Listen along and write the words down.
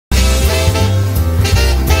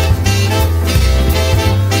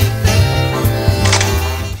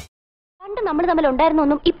നമ്മൾ തമ്മിൽ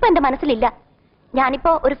ഉണ്ടായിരുന്നൊന്നും ഇപ്പൊ എന്റെ മനസ്സിലില്ല.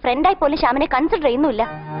 ഞാനിപ്പോ ഒരു ഫ്രണ്ടായി പോലും ശ്യാമിനെ കൺസിഡർ ചെയ്യുന്നില്ല.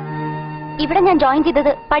 ഇവിടെ ഞാൻ ജോയിൻ ചെയ്തത്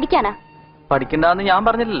പഠിക്കാനാ. പഠിക്കണ്ടെന്ന് ഞാൻ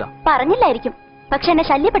പറഞ്ഞില്ലല്ലോ. പറഞ്ഞില്ലായിരിക്കും, പക്ഷെ എന്നെ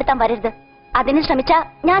ശല്യപ്പെടുത്താൻ വരരുത്. അതിന് ശ്രമിച്ചാ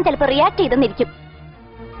ഞാൻ ചിലപ്പോ റിയാക്ട് ചെയ്തെന്നിരിക്കും.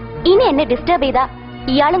 ഇനി എന്നെ ഡിസ്റ്റർബ് ചെയ്താ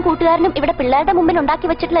ഇയാളും കൂട്ടുകാരനും ഇവിടെ പിള്ളേരുടെ മുമ്പിൽ ഉണ്ടാക്കി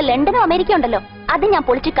വെച്ചിട്ടുള്ള ലണ്ടനും അമേരിക്ക ഉണ്ടല്ലോ, അത് ഞാൻ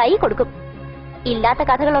പൊളിച്ച് കൈ കൊടുക്കും. ഇല്ലാത്ത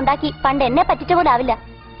കഥകൾ ഉണ്ടാക്കി പണ്ട് എന്നെ പറ്റിച്ച പോലെ ആവില്ല,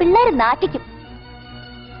 പിള്ളേര് നാട്ടിക്കും.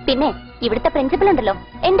 പിന്നെ ഇവിടുത്തെ പ്രിൻസിപ്പൽ ഉണ്ടല്ലോ,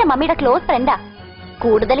 എന്റെ മമ്മിയുടെ ക്ലോസ് ഫ്രണ്ടാ.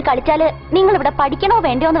 കൂടുതൽ കളിച്ചാല് നിങ്ങൾ ഇവിടെ പഠിക്കണോ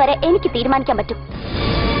വേണ്ടയോന്ന് വരെ എനിക്ക് തീരുമാനിക്കാൻ പറ്റും.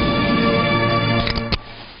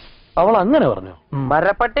 അവൾ അങ്ങനെ പറഞ്ഞു?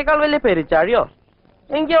 മരപ്പട്ടിക്കാൾ വലിയ പെരിച്ചാഴിയോ?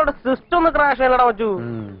 എനിക്ക് അവിടെ സിസ്റ്റം ഒന്ന് ക്രാഷ് ചെയ്യാൻ പറ്റൂ.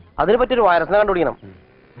 അതിനെ പറ്റിയൊരു വൈറസിനെ കണ്ടുപിടിക്കണം.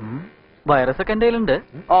 വൈറസ് ഒക്കെ എന്റെ കയ്യിലുണ്ട്.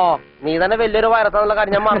 ഓ, നീ തന്നെ വലിയൊരു വൈറസാന്നുള്ള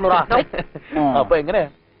കാര്യം ഞാൻ മറന്നുടാ. അപ്പൊ എങ്ങനെയാ?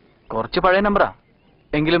 കുറച്ച് പഴയ നമ്പറാ,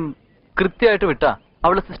 എങ്കിലും കൃത്യമായിട്ട് വിട്ടാ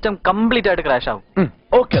അവള് സിസ്റ്റം കംപ്ലീറ്റ് ആയിട്ട് ക്രാഷ് ആവും.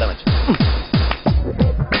 ഓക്കെ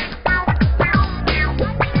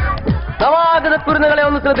നവാഗത കുരുന്നുകളെ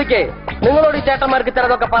ഒന്ന് ശ്രദ്ധിക്കേ. നിങ്ങളോട് ഈ ചേട്ടന്മാർക്ക്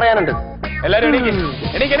ചിലതൊക്കെ പറയാനുണ്ട്. എല്ലാരും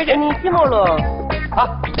എനിക്കുമോളോ?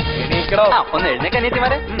 ഒന്ന് എഴുന്നേക്ക്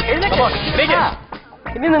അനിയത്തിമാരെ.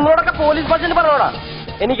 ഇനി നിങ്ങളോടൊക്കെ പോലീസ് ഭാഷയിൽ പറഞ്ഞോടാ.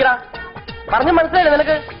 എനിക്കടാ പറഞ്ഞ മനസ്സിലായില്ലേ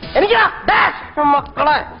നിനക്ക്? എനിക്കടാ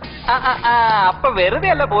മക്കളെ. അപ്പൊ വെറുതെ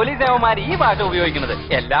അല്ല പോലീസ് ഏവന്മാർ ഈ ഭാഷ ഉപയോഗിക്കുന്നത്,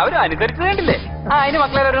 എല്ലാവരും അനുസരിച്ചു വേണ്ടില്ലേ? അതിന്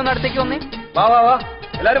മക്കളെല്ലാവരും ഒന്ന് അടുത്തേക്ക് വന്നേ. വാ വാ വാ,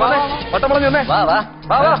 എല്ലാരും വട്ടം പറഞ്ഞു വന്നേ. വാ വാ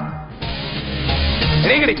വാ വാ.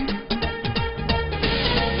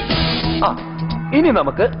 ഇനി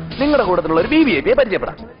നമുക്ക് നിങ്ങളുടെ കൂട്ടത്തിലുള്ള ഒരു BVIP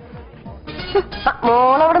പരിചയപ്പെടാം.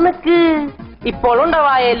 മോളവിടെ നിക്ക്. ഇപ്പോഴുണ്ടോ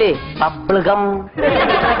വായല് പബ്ലികം?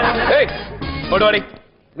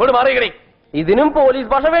 ഇങ്ങോട്ട് മാറിയിക്കണേ. ഇതിനും പോലീസ്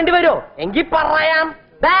ഭാഷ വേണ്ടി വരുമോ? എങ്കിൽ പറയാം.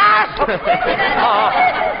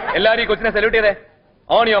 എല്ലാരും ഈ കൊച്ചിനെ സല്യൂട്ട് ചെയ്തേ.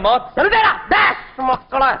 On your mark.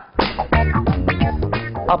 മക്കളെ,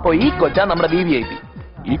 അപ്പൊ ഈ കൊച്ചാ നമ്മുടെ BVIP.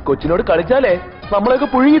 ഈ കൊച്ചിനോട് കളിച്ചാലേ നമ്മളൊക്കെ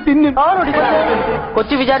പുഴുങ്ങി തിന്നും.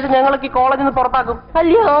 കൊച്ചി വിചാരിച്ച് ഞങ്ങൾക്ക് ഈ കോളേജിൽ നിന്ന് പുറത്താക്കും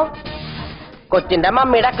അല്ലയോ? കൊച്ചിന്റെ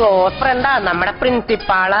മമ്മിയുടെ ക്ലോസ് ഫ്രണ്ടാ നമ്മുടെ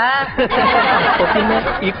പ്രിൻസിപ്പാള്. പിന്നെ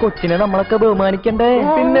ഈ കൊച്ചിനെ നമ്മളൊക്കെ ബഹുമാനിക്കണ്ടേ?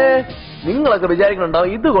 പിന്നെ നിങ്ങളൊക്കെ വിചാരിക്കണുണ്ടാവും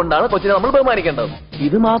ഇതുകൊണ്ടാണ് കൊച്ചിനെ നമ്മൾ ബഹുമാനിക്കേണ്ടത്.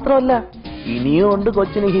 ഇത് മാത്രമല്ല, ഇനിയും ഉണ്ട്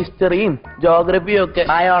കൊച്ചിന് ഹിസ്റ്ററിയും ജോഗ്രഫിയും ഒക്കെ.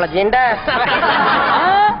 ബയോളജിന്റെ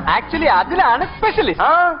ആക്ച്വലി അതിലാണ് സ്പെഷ്യലിസ്റ്റ്.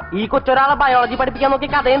 ഈ കൊച്ചൊരാളെ ബയോളജി പഠിപ്പിക്കാൻ നോക്കി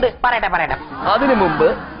കഥയുണ്ട്. പറയട്ടെ. അതിനു മുമ്പ്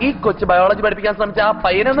ഈ കൊച്ചു ബയോളജി പഠിപ്പിക്കാൻ ശ്രമിച്ച ആ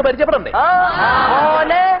പയ്യനെ ഒന്ന് പരിചയപ്പെടണ്ടേ?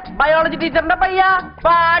 മോനെ, ബയോളജി ടീച്ചറിന്റെ പയ്യ.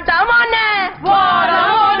 മോനെ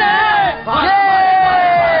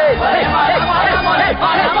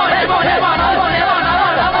മോനെ